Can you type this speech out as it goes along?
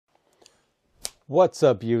What's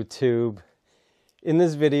up, YouTube? In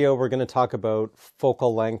this video, we're going to talk about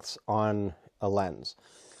focal lengths on a lens.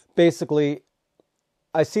 Basically,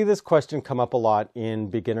 I see this question come up a lot in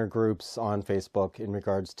beginner groups on Facebook in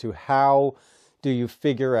regards to how do you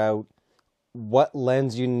figure out what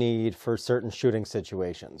lens you need for certain shooting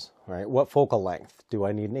situations, right? What focal length? Do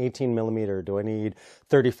I need an 18 millimeter? Do I need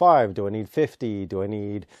 35? Do I need 50? Do I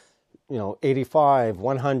need, 85,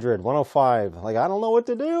 100, 105? Like, I don't know what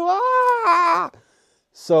to do.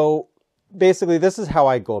 So basically, this is how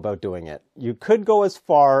I go about doing it. You could go as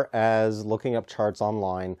far as looking up charts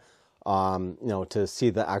online, to see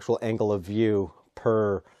the actual angle of view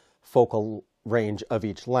per focal range of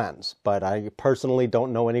each lens. But I personally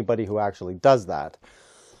don't know anybody who actually does that.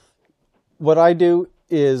 What I do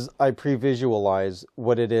is I pre-visualize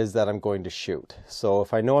what it is that I'm going to shoot. So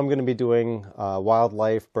if I know I'm going to be doing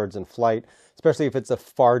wildlife, birds in flight, especially if it's a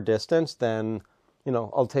far distance, then,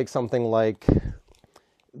 I'll take something like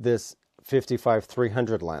this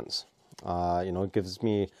 55-300 lens. It gives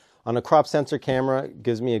me, on a crop sensor camera, it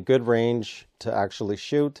gives me a good range to actually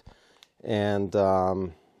shoot. And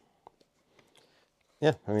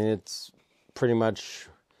it's pretty much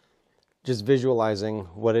just visualizing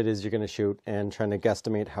what it is you're going to shoot and trying to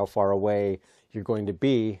guesstimate how far away you're going to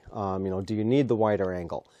be. Do you need the wider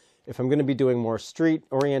angle? If I'm going to be doing more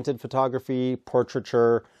street-oriented photography,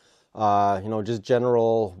 portraiture, just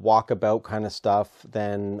general walkabout kind of stuff,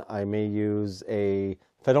 then I may use if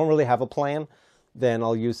I don't really have a plan, then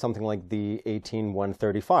I'll use something like the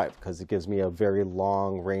 18-135 because it gives me a very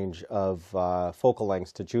long range of focal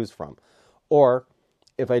lengths to choose from. Or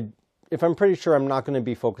if I'm pretty sure I'm not going to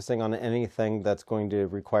be focusing on anything that's going to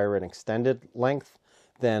require an extended length,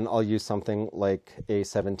 then I'll use something like a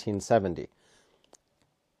 1770.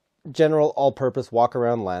 General all-purpose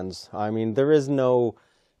walk-around lens. There is no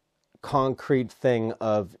concrete thing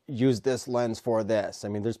of use this lens for this.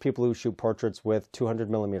 There's people who shoot portraits with 200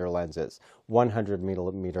 millimeter lenses, 100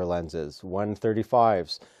 millimeter lenses,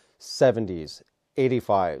 135s, 70s,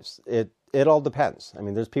 85s. It all depends.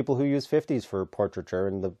 There's people who use 50s for portraiture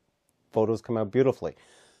and the photos come out beautifully.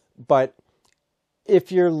 But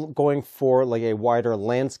if you're going for like a wider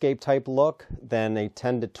landscape type look, then a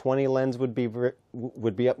 10 to 20 lens would be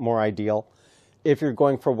more ideal. If you're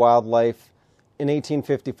going for wildlife, an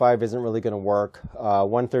 1855 isn't really going to work.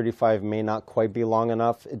 135 may not quite be long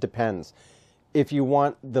enough. It depends. If you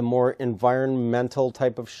want the more environmental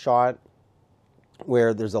type of shot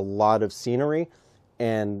where there's a lot of scenery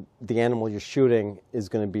and the animal you're shooting is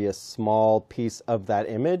going to be a small piece of that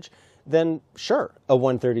image, then sure, a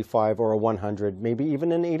 135 or a 100, maybe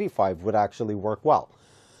even an 85 would actually work well.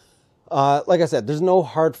 Like I said, there's no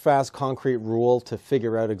hard, fast, concrete rule to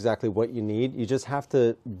figure out exactly what you need. You just have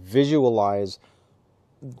to visualize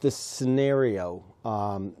the scenario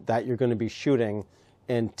that you're going to be shooting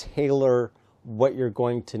and tailor what you're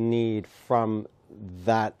going to need from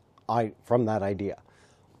that idea.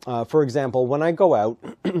 For example, when I go out,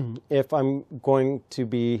 if I'm going to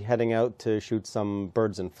be heading out to shoot some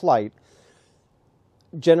birds in flight,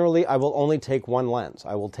 generally I will only take one lens.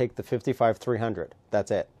 I will take the 55-300.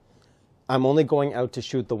 That's it. I'm only going out to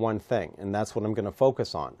shoot the one thing, and that's what I'm going to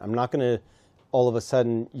focus on. I'm not going to all of a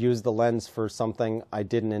sudden use the lens for something I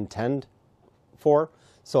didn't intend for.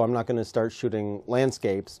 So I'm not going to start shooting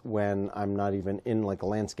landscapes when I'm not even in like a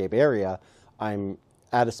landscape area. I'm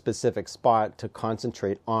at a specific spot to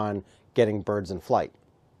concentrate on getting birds in flight.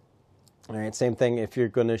 All right, same thing if you're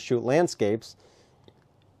going to shoot landscapes.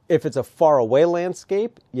 If it's a far away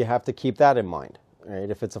landscape, you have to keep that in mind.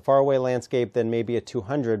 Right? If it's a faraway landscape, then maybe a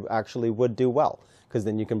 200 actually would do well, because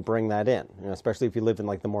then you can bring that in, especially if you live in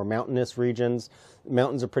like the more mountainous regions.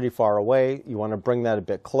 Mountains are pretty far away. You want to bring that a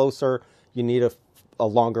bit closer. You need a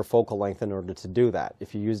longer focal length in order to do that.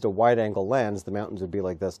 If you used a wide angle lens, the mountains would be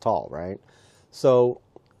like this tall, right? So,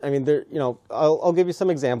 I'll give you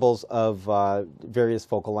some examples of various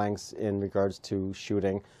focal lengths in regards to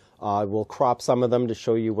shooting. We'll crop some of them to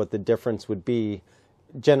show you what the difference would be.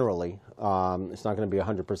 Generally, it's not going to be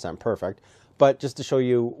 100% perfect, but just to show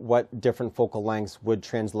you what different focal lengths would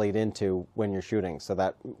translate into when you're shooting. So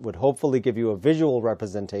that would hopefully give you a visual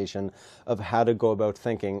representation of how to go about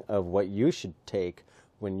thinking of what you should take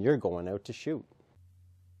when you're going out to shoot.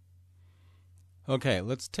 Okay,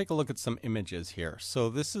 let's take a look at some images here. So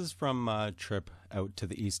this is from a trip out to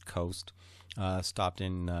the East Coast. Stopped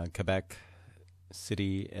in Quebec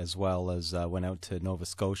City, as well as went out to Nova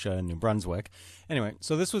Scotia and New Brunswick. Anyway,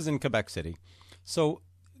 so this was in Quebec City. So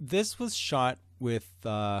this was shot with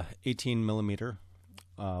 18 millimeter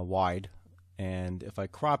wide And if I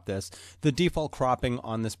crop this, the default cropping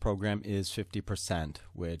on this program is 50%,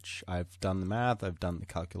 which I've done the math, I've done the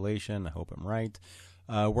calculation, I hope I'm right.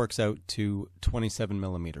 Works out to 27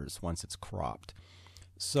 millimeters once it's cropped.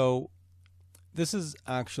 So this is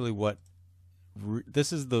actually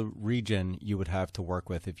this is the region you would have to work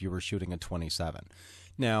with if you were shooting a 27.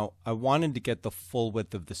 Now, I wanted to get the full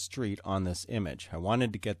width of the street on this image. I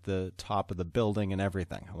wanted to get the top of the building and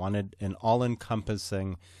everything. I wanted an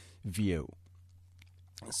all-encompassing view.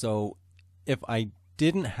 So if I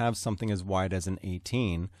didn't have something as wide as an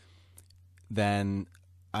 18, then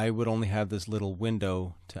I would only have this little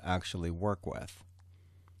window to actually work with,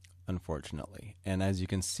 unfortunately. And as you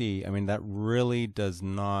can see, I mean, that really does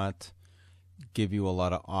not give you a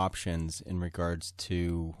lot of options in regards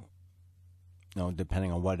to,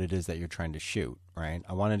 depending on what it is that you're trying to shoot, right?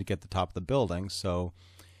 I wanted to get the top of the building, so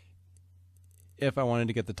if I wanted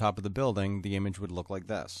to get the top of the building, the image would look like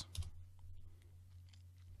this,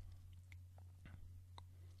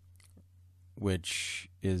 which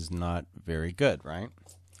is not very good, right?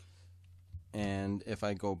 And if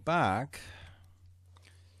I go back,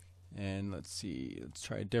 and let's see, let's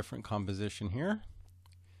try a different composition here.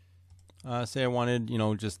 Say I wanted,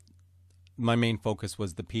 just my main focus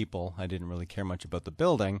was the people. I didn't really care much about the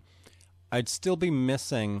building. I'd still be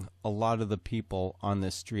missing a lot of the people on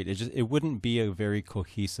this street. It wouldn't be a very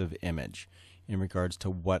cohesive image in regards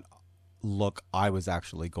to what look I was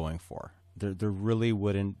actually going for. There really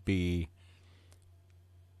wouldn't be.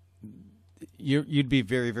 You'd be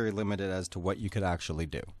very, very limited as to what you could actually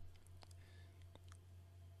do.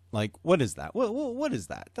 Like, what is that? What is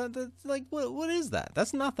that? That's like, what is that?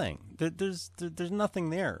 That's nothing. There's nothing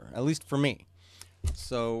there, at least for me.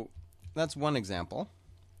 So that's one example.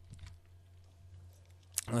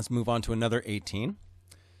 Let's move on to another 18.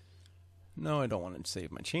 No, I don't want to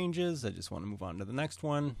save my changes. I just want to move on to the next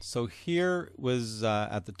one. So here was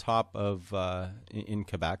at the top of in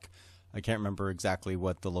Quebec. I can't remember exactly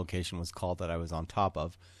what the location was called that I was on top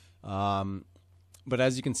of. But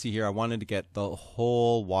as you can see here, I wanted to get the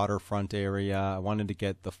whole waterfront area. I wanted to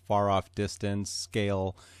get the far off distance,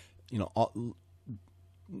 scale,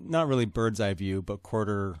 not really bird's eye view, but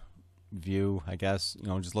quarter view, I guess,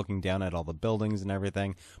 just looking down at all the buildings and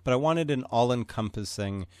everything. But I wanted an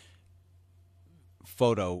all-encompassing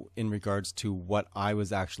photo in regards to what I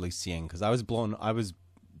was actually seeing, because I was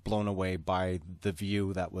blown away by the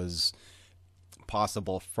view that was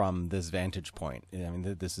possible from this vantage point. I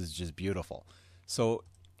mean, this is just beautiful. So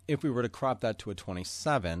if we were to crop that to a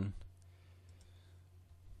 27,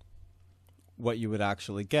 what you would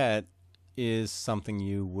actually get is something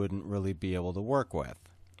you wouldn't really be able to work with.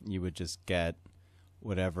 You would just get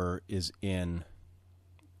whatever is in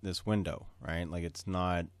this window, right? Like,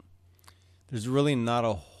 there's really not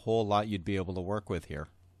a whole lot you'd be able to work with here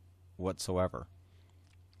whatsoever.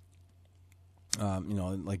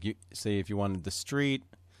 Like you say, if you wanted the street,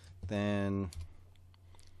 then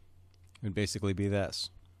it would basically be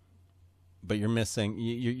this. But you're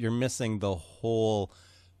missing the whole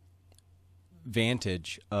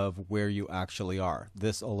vantage of where you actually are.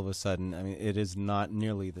 This, all of a sudden, I mean, it is not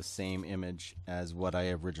nearly the same image as what I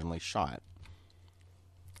originally shot,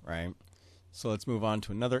 right? So let's move on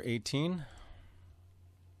to another 18.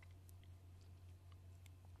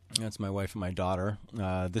 That's my wife and my daughter.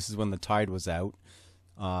 This is when the tide was out.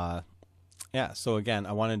 Yeah, so again,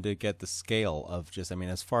 I wanted to get the scale of just, I mean,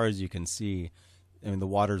 as far as you can see, I mean, the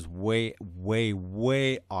water's way, way,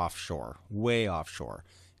 way offshore.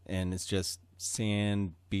 And it's just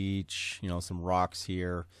sand, beach, some rocks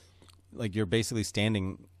here. Like, you're basically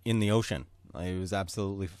standing in the ocean. Like, it was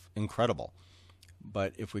absolutely incredible.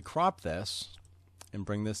 But if we crop this and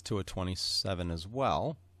bring this to a 27 as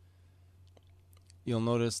well, you'll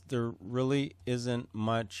notice there really isn't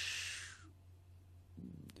much.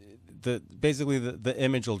 Basically the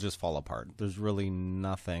image will just fall apart. There's really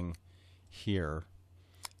nothing here.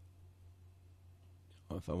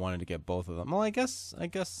 If I wanted to get both of them, well, I guess I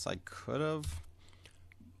could have.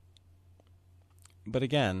 But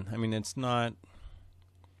again, I mean, it's not.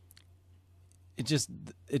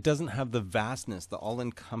 It doesn't have the vastness, the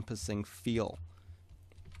all-encompassing feel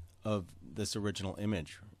of this original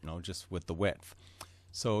image, just with the width.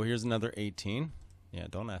 So here's another 18. Yeah,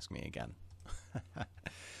 don't ask me again.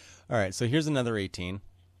 All right, so here's another 18.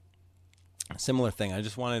 Similar thing. I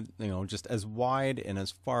just wanted, just as wide and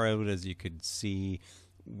as far out as you could see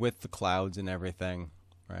with the clouds and everything,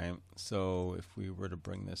 right? So if we were to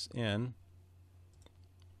bring this in,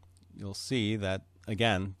 you'll see that,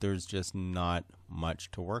 again, there's just not much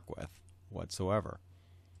to work with whatsoever,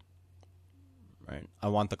 right? I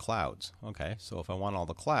want the clouds. Okay, so if I want all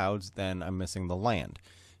the clouds, then I'm missing the land.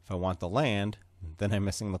 If I want the land, then I'm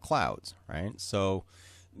missing the clouds, right? So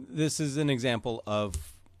this is an example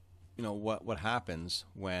of, you know, what happens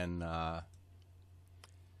when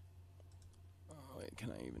wait,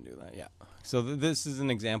 can I even do that? Yeah. So this is an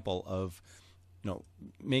example of, you know,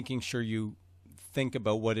 making sure you think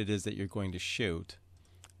about what it is that you're going to shoot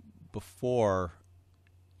before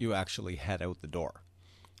you actually head out the door,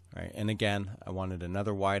 right? And again, I wanted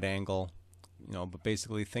another wide angle, you know, but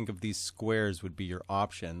basically think of these squares would be your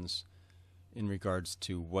options in regards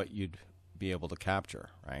to what you'd be able to capture,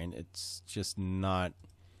 right? It's just not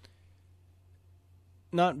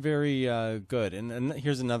very good. And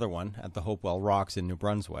here's another one at the Hopewell Rocks in New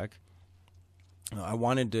Brunswick. I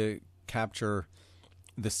wanted to capture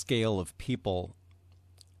the scale of people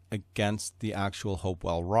against the actual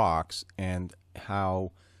Hopewell Rocks and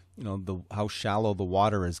how, you know, how shallow the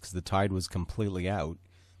water is because the tide was completely out.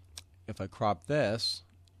 If I crop this,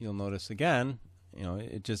 you'll notice again, you know,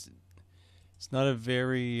 it's not a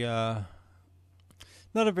very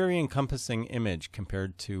encompassing image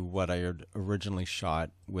compared to what I had originally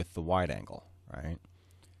shot with the wide angle, right?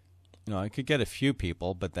 You know, I could get a few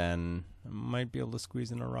people, but then I might be able to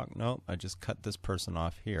squeeze in a rock. Nope, I just cut this person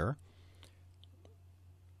off here.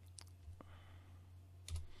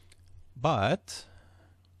 But,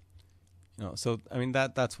 you know, so, I mean,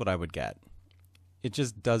 that's what I would get. It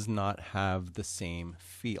just does not have the same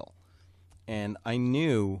feel. And I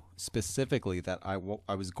knew specifically that I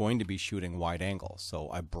was going to be shooting wide angle,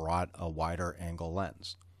 so I brought a wider angle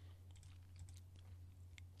lens.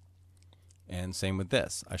 And same with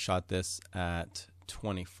this. I shot this at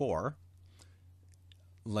 24,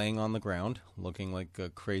 laying on the ground, looking like a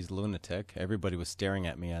crazed lunatic. Everybody was staring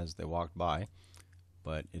at me as they walked by.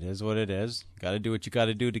 But it is what it is. You got to do what you got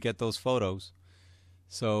to do to get those photos.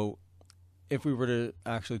 So if we were to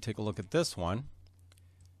actually take a look at this one,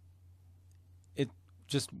 it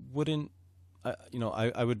just wouldn't, you know,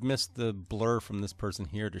 I would miss the blur from this person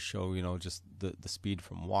here to show, you know, just the speed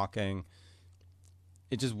from walking.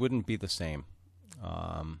 It just wouldn't be the same.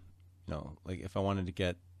 You know, like if I wanted to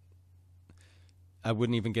get, I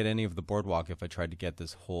wouldn't even get any of the boardwalk if I tried to get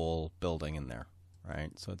this whole building in there,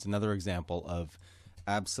 right? So it's another example of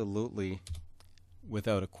absolutely,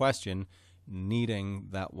 without a question, needing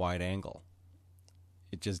that wide angle.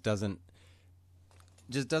 It just doesn't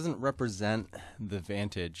represent the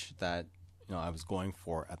vantage that, you know, I was going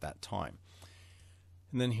for at that time.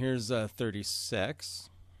 And then here's 36.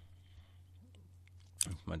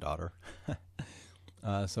 That's my daughter.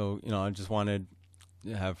 So, you know, I just wanted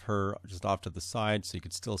to have her just off to the side so you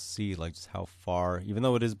could still see like just how far, even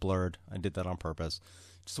though it is blurred, I did that on purpose.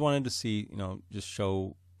 Just wanted to see, you know, just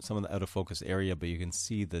show some of the out of focus area, but you can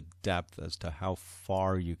see the depth as to how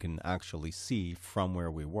far you can actually see from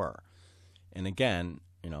where we were. And again,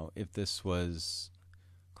 you know, if this was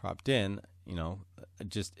cropped in, you know,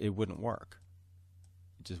 it wouldn't work.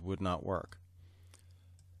 It just would not work.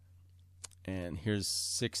 And here's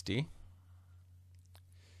 60.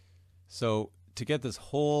 So to get this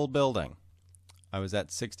whole building, I was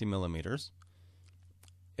at 60 millimeters.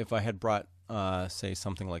 If I had brought, say,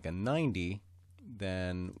 something like a 90,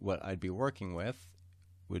 then what I'd be working with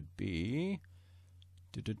would be...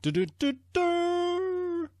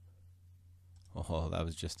 Oh, that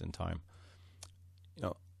was just in time. You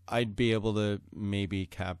know, I'd be able to maybe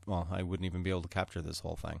well, I wouldn't even be able to capture this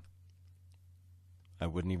whole thing. I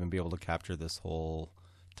wouldn't even be able to capture this whole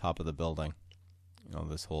top of the building, you know,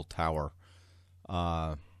 this whole tower.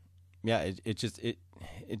 Yeah, it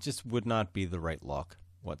just would not be the right look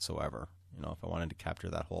whatsoever. You know, if I wanted to capture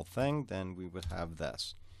that whole thing, then we would have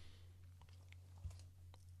this.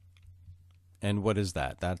 And what is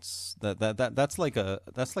that? That's like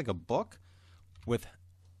a book with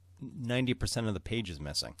 90% of the pages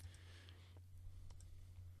missing.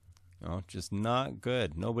 You know, just not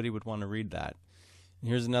good. Nobody would want to read that. And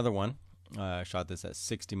here's another one. I shot this at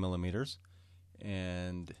 60 millimeters.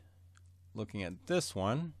 And looking at this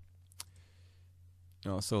one, you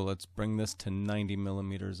know, so let's bring this to 90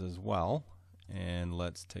 millimeters as well. And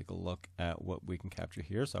let's take a look at what we can capture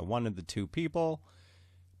here. So I wanted the two people,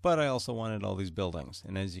 but I also wanted all these buildings.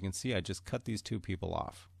 And as you can see, I just cut these two people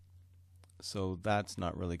off. So that's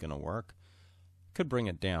not really going to work. Could bring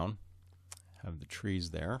it down, have the trees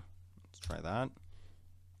there. Let's try that.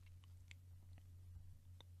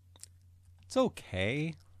 It's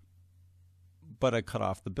okay, but I cut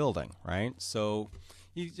off the building, right? So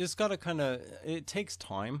you just got to kind of, it takes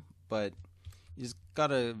time, but you just got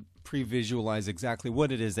to pre-visualize exactly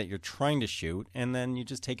what it is that you're trying to shoot, and then you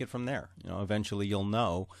just take it from there. You know, eventually you'll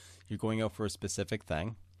know you're going out for a specific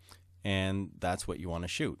thing, and that's what you want to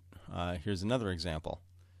shoot. Here's another example.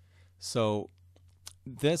 So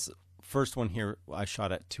This first one here, I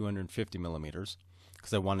shot at 250 millimeters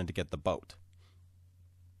because I wanted to get the boat,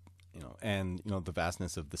 and the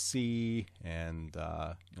vastness of the sea, and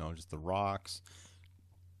just the rocks.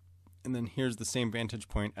 And then here's the same vantage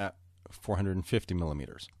point at 450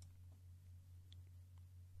 millimeters.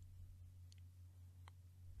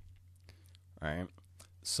 All right,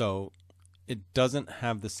 so it doesn't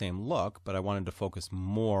have the same look, but I wanted to focus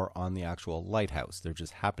more on the actual lighthouse. There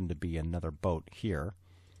just happened to be another boat here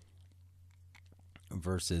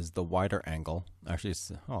versus the wider angle. Actually,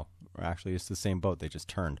 it's the same boat. They just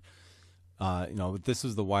turned. This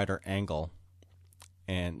is the wider angle,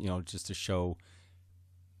 and just to show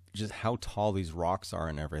just how tall these rocks are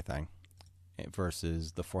and everything,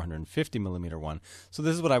 versus the 450 millimeter one. So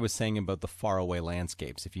this is what I was saying about the faraway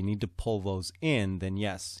landscapes. If you need to pull those in, then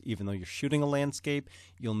yes, even though you're shooting a landscape,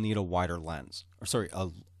 you'll need a wider lens, a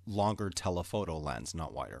longer telephoto lens,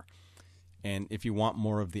 not wider. And if you want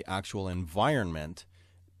more of the actual environment,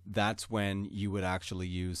 that's when you would actually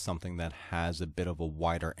use something that has a bit of a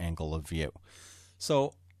wider angle of view.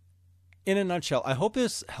 So in a nutshell, I hope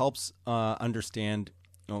this helps understand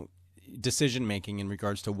decision making in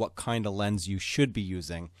regards to what kind of lens you should be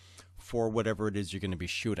using for whatever it is you're going to be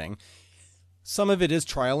shooting. Some of it is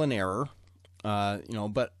trial and error,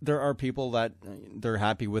 but there are people that they're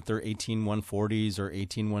happy with their 18-140s or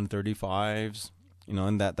 18-135s,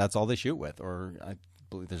 and that's all they shoot with. Or I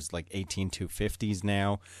believe there's like 18-250s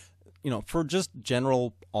now. For just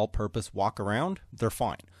general all-purpose walk around, they're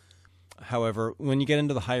fine. However, when you get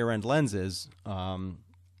into the higher end lenses,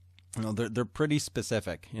 they're pretty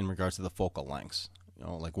specific in regards to the focal lengths.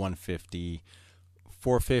 Like 150,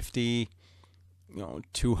 450,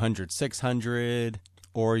 200, 600,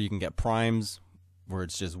 or you can get primes where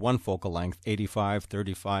it's just one focal length, 85,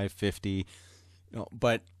 35, 50.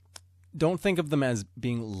 But don't think of them as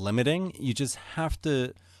being limiting. You just have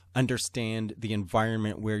to understand the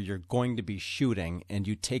environment where you're going to be shooting, and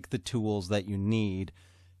you take the tools that you need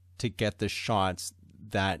to get the shots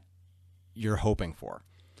that you're hoping for.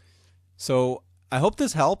 So I hope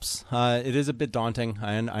this helps. It is a bit daunting.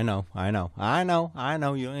 I know.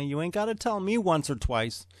 You ain't got to tell me once or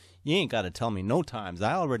twice. You ain't got to tell me no times.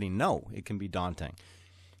 I already know it can be daunting.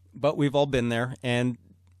 But we've all been there. And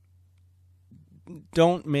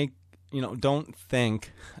don't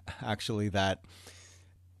think actually that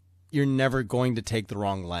you're never going to take the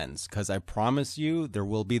wrong lens. Because I promise you, there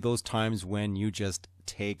will be those times when you just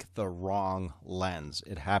take the wrong lens.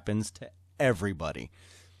 It happens to everybody.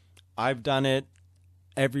 I've done it.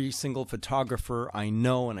 Every single photographer I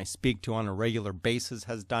know and I speak to on a regular basis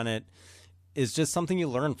has done it. It's just something you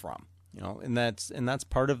learn from, and that's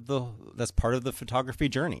part of the photography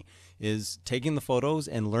journey, is taking the photos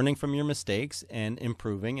and learning from your mistakes and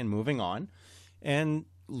improving and moving on and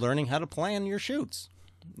learning how to plan your shoots.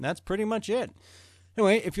 That's pretty much it.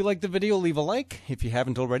 Anyway, if you like the video, leave a like. If you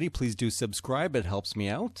haven't already, please do subscribe. It helps me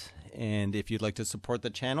out. And if you'd like to support the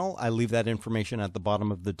channel, I leave that information at the bottom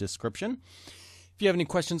of the description. If you have any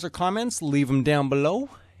questions or comments, leave them down below.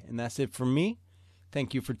 And that's it from me.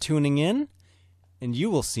 Thank you for tuning in, and you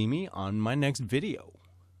will see me on my next video.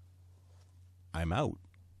 I'm out.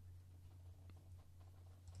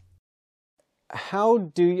 How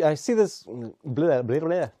do you, I see this, blah, blah,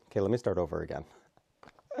 blah. Okay, let me start over again.